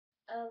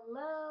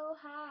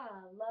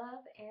Aloha,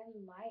 love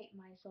and light,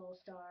 my soul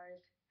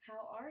stars.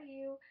 How are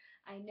you?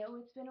 I know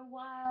it's been a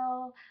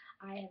while.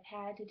 I have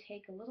had to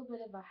take a little bit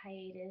of a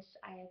hiatus.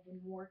 I have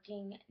been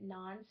working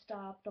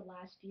nonstop the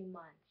last few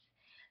months.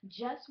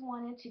 Just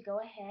wanted to go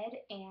ahead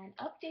and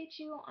update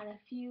you on a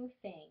few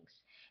things.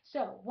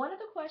 So, one of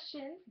the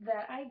questions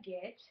that I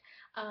get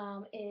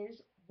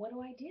is, what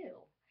do I do?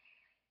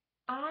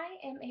 I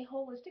am a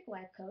holistic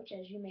life coach,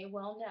 as you may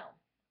well know.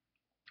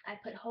 I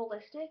put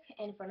holistic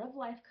in front of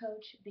life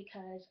coach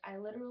because I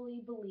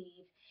literally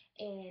believe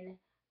in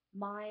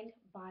mind,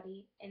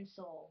 body, and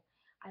soul.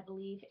 I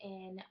believe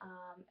in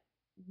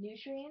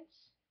nutrients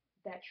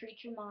that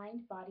treat your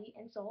mind, body,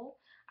 and soul.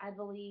 I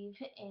believe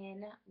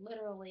in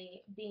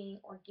literally being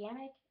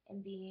organic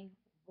and being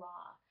raw.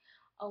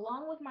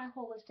 Along with my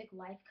holistic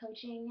life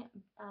coaching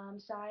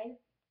side,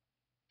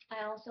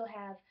 I also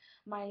have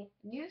my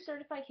new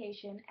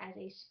certification as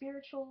a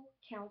spiritual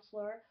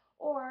counselor,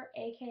 or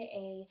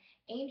AKA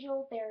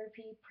angel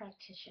therapy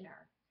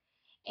practitioner.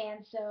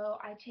 And so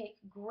I take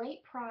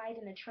great pride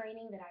in the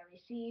training that I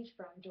received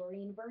from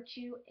Doreen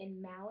Virtue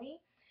in Maui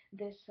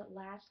this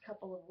last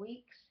couple of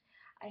weeks.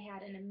 I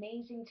had an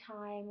amazing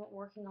time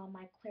working on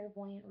my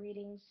clairvoyant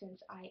readings since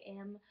I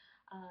am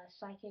a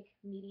psychic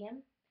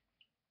medium,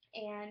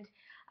 and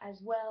as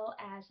well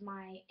as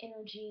my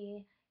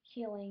energy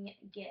healing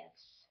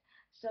gifts.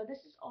 So this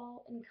is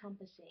all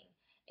encompassing.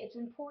 It's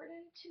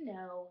important to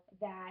know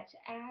that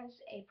as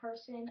a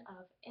person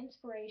of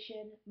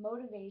inspiration,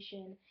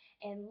 motivation,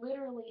 and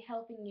literally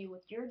helping you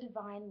with your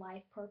divine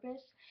life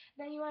purpose,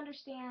 then you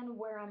understand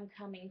where I'm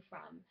coming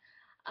from.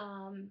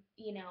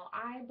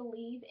 I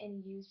believe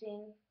in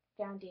using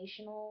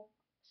foundational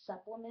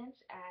supplements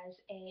as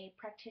a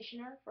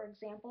practitioner. For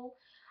example,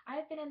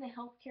 I've been in the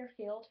healthcare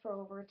field for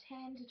over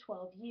 10 to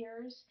 12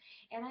 years,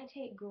 and I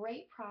take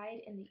great pride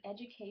in the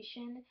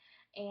education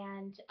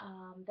and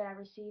that I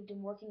received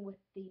in working with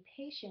the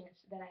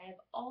patients that I have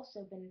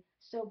also been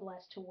so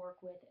blessed to work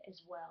with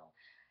as well.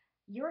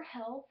 Your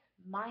health,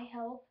 my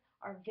health,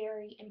 are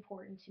very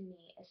important to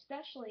me,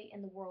 especially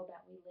in the world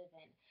that we live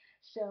in.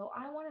 So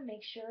I want to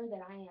make sure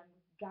that I am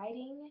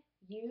guiding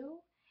you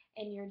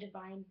in your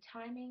divine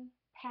timing,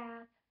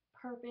 path,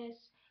 purpose,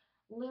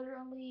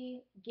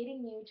 literally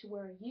getting you to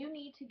where you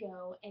need to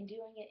go and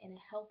doing it in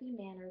a healthy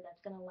manner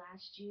that's going to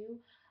last you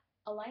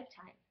a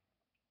lifetime,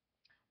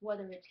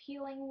 whether it's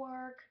healing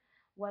work,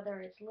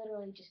 whether it's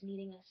literally just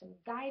needing some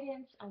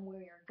guidance on where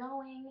you're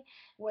going,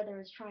 whether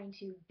it's trying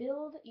to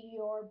build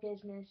your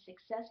business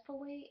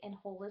successfully and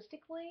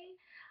holistically,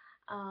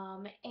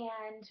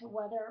 and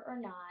whether or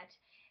not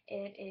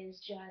it is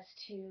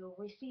just to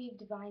receive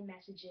divine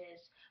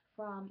messages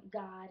from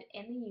God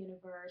and the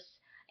universe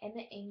and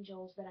the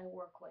angels that I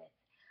work with.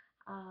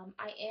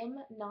 I am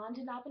non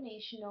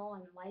denominational.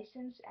 I'm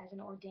licensed as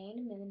an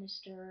ordained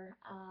minister.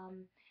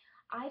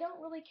 I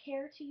don't really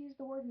care to use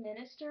the word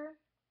minister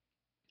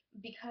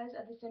because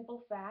of the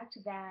simple fact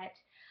that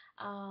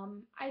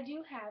I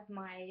do have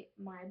my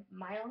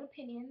own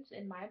opinions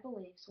and my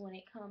beliefs when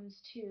it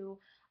comes to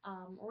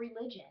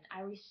religion.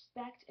 I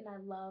respect and I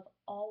love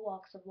all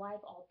walks of life,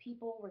 all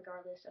people,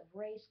 regardless of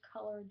race,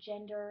 color,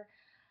 gender.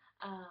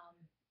 Um,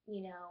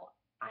 you know,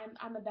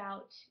 I'm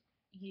about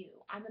you.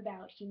 I'm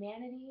about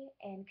humanity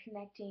and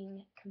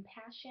connecting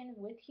compassion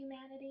with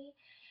humanity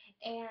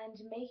and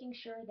making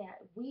sure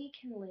that we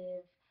can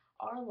live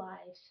our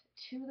lives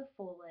to the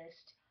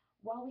fullest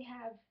while we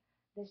have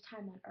this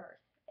time on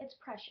earth. It's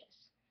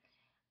precious.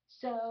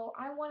 So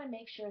I want to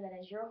make sure that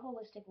as your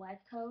holistic life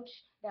coach,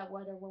 that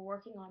whether we're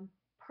working on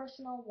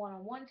personal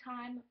one-on-one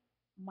time,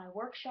 my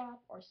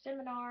workshop or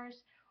seminars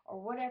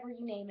or whatever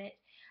you name it,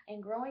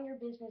 and growing your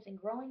business and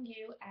growing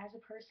you as a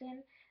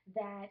person,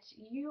 that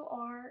you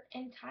are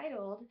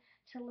entitled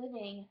to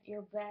living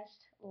your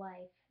best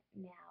life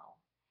now.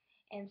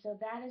 And so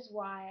that is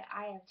why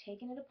I have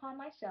taken it upon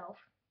myself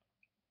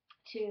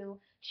to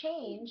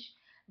change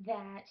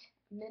that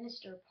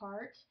minister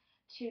part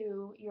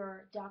to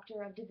your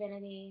doctor of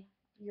divinity,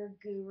 your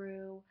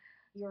guru,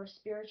 your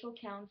spiritual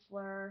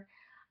counselor.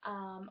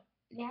 Um,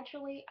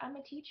 Naturally, I'm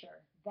a teacher.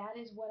 That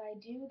is what I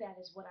do. That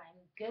is what I'm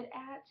good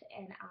at,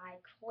 and I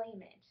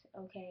claim it.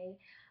 Okay,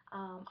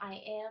 I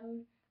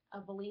am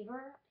a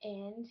believer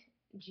in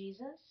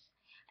Jesus,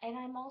 and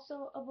I'm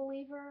also a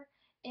believer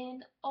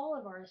in all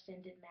of our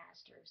ascended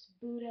masters,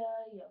 Buddha,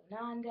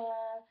 Yogananda.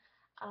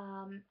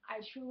 I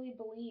truly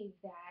believe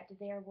that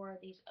there were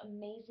these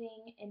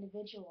amazing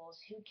individuals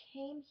who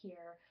came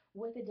here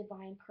with a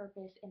divine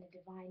purpose and a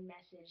divine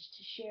message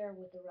to share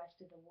with the rest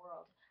of the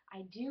world.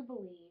 I do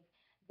believe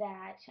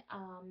that,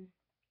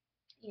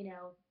 you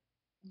know,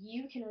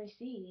 you can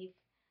receive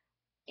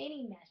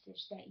any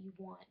message that you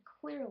want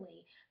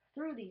clearly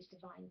through these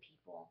divine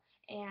people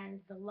and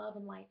the love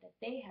and light that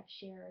they have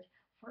shared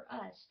for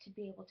us to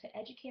be able to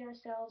educate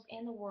ourselves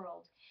and the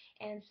world.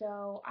 And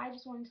so I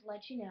just wanted to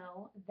let you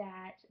know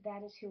that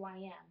that is who I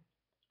am.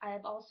 I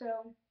have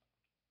also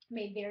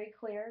made very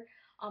clear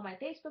on my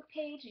Facebook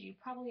page, you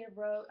probably have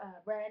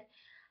read,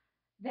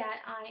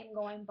 that I am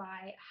going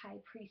by High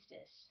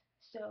Priestess.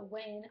 So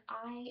when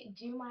I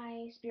do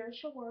my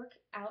spiritual work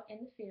out in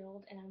the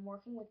field and I'm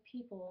working with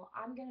people,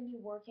 I'm going to be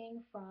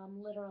working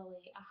from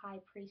literally a high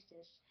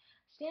priestess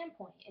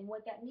standpoint. And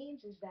what that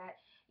means is that,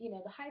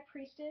 the high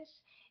priestess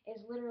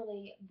is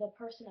literally the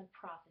person of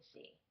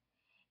prophecy.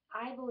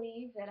 I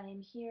believe that I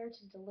am here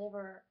to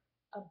deliver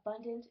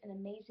abundant and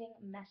amazing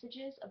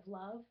messages of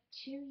love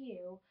to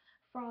you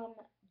from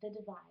the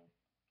divine,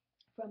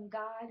 from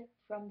God,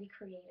 from the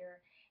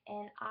Creator.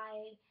 And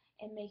I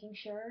am making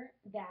sure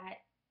that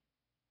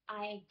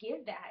I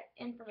give that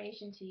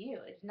information to you.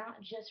 It's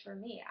not just for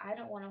me. I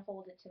don't want to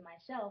hold it to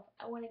myself.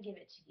 I want to give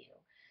it to you.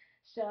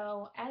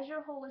 So, as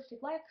your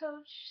holistic life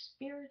coach,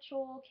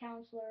 spiritual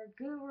counselor,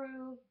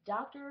 guru,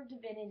 doctor of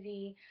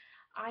divinity,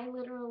 I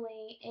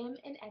literally am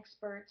an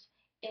expert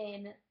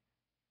in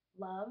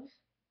love,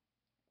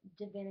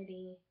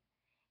 divinity,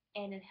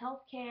 and in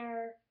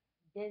healthcare,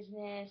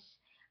 business.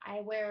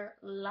 I wear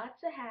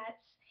lots of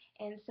hats,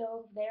 and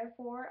so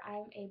therefore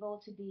I'm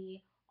able to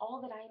be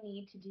all that I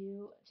need to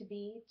do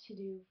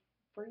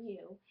for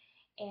you.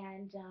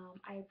 And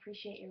I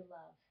appreciate your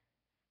love.